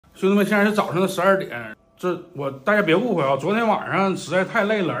兄弟们，现在是早上的12点，大家别误会啊，昨天晚上实在太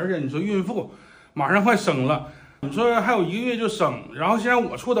累了，而且你说孕妇马上快生了，你说还有1个月就生，然后现在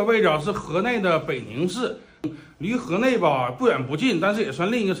我处的位置啊是河内的北宁市，离河内吧不远不近，但是也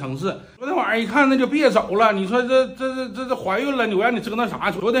算另一个城市。昨天晚上一看那就别走了，你说这怀孕了，我让你折腾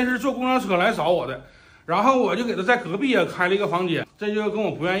啥？昨天是坐公交车来找我的。然后我就给他在隔壁开了一个房间，这就跟我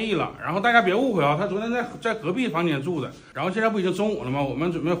不愿意了。然后大家别误会啊，他昨天在隔壁房间住的。然后现在不已经中午了吗？我们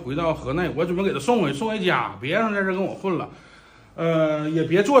准备回到河内，我准备给他送回家，别让在这跟我混了。也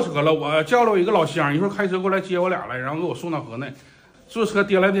别坐车了，我叫了我一个老乡，一会儿开车过来接我俩来，然后给我送到河内。坐车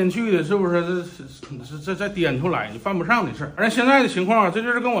颠来颠去的，是不是？这再颠出来，你犯不上的事儿。而且现在的情况，这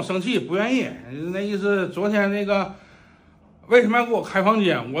就是跟我生气，不愿意。那意思，昨天那个为什么要给我开房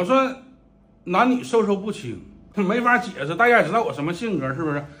间？我说。男女授受不亲，没法解释。大家也知道我什么性格，是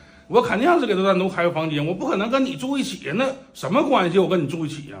不是？我肯定是给他单独开个房间，我不可能跟你住一起，那什么关系？我跟你住一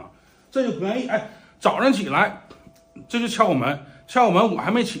起啊，这就不愿意。哎，早上起来这就敲我门，我还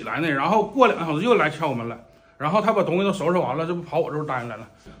没起来呢，然后过2个小时又来敲我门了，然后他把东西都收拾完了，这不跑我这儿待来了。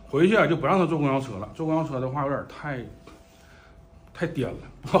回去啊就不让他坐公交车了，坐公交车的话有点太颠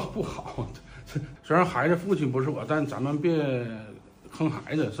了，不好。虽然孩子父亲不是我，但咱们别坑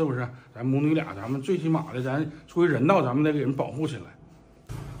孩子，是不是？咱母女俩，咱们最起码的，咱出于人道，咱们得给人保护起来。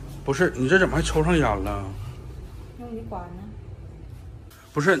不是你这怎么还抽上烟了？用你管呢？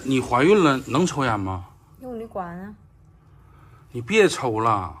不是你怀孕了能抽烟吗？用你管啊！你别抽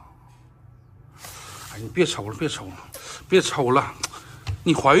了！哎，你别抽了！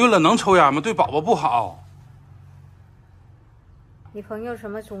你怀孕了能抽烟吗？对宝宝不好。你朋友什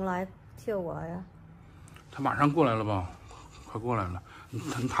么时候来接我呀？他马上过来了吧？快过来了，你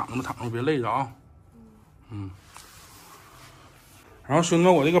躺着吧，别累着啊。然后兄弟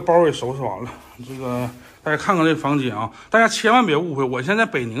们，我这个包也收拾完了。这个大家看看这房间啊，大家千万别误会，我现在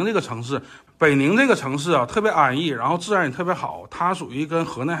北宁这个城市，啊特别安逸，然后治安也特别好。它属于跟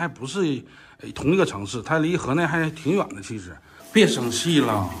河内还不是同一个城市，它离河内还挺远的。其实别生气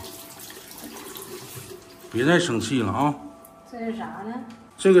了，别再生气了啊。这是啥呢？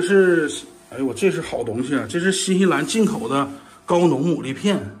这个是。哎呦，我这是好东西啊！这是新西兰进口的高浓牡蛎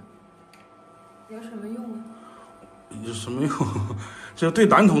片，有什么用啊？有什么用？这对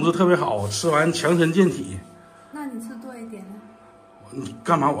男同志特别好，吃完强身健体。那你吃多一点呢？你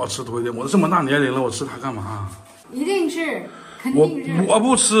干嘛我要吃多一点？我都这么大年龄了，我吃它干嘛？一定是，肯定是。我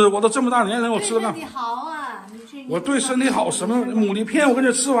不吃，我都这么大年龄，我吃它干嘛？对身体好啊！我对身体好什么？牡蛎片，我跟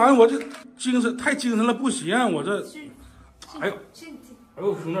你吃完，我这太精神了，不行，我这。哎呦，哎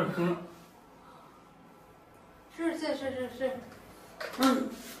呦，兄弟。是。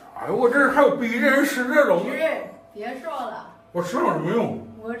哎呦，我这儿还有逼着人吃这种。别说了。我吃有什么用？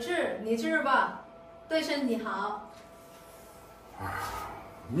我治，你治吧，对身体好。哎，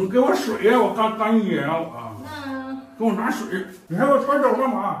你给我水呀！我干噎啊！我。那。给我拿水！你还给我穿走干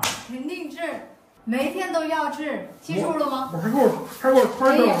嘛？肯定治，每天都要治，记住了吗？我还给我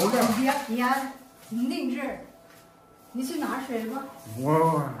穿走呢。别，肯定治。你去拿水吧。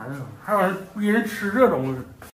我还有逼人吃这东西。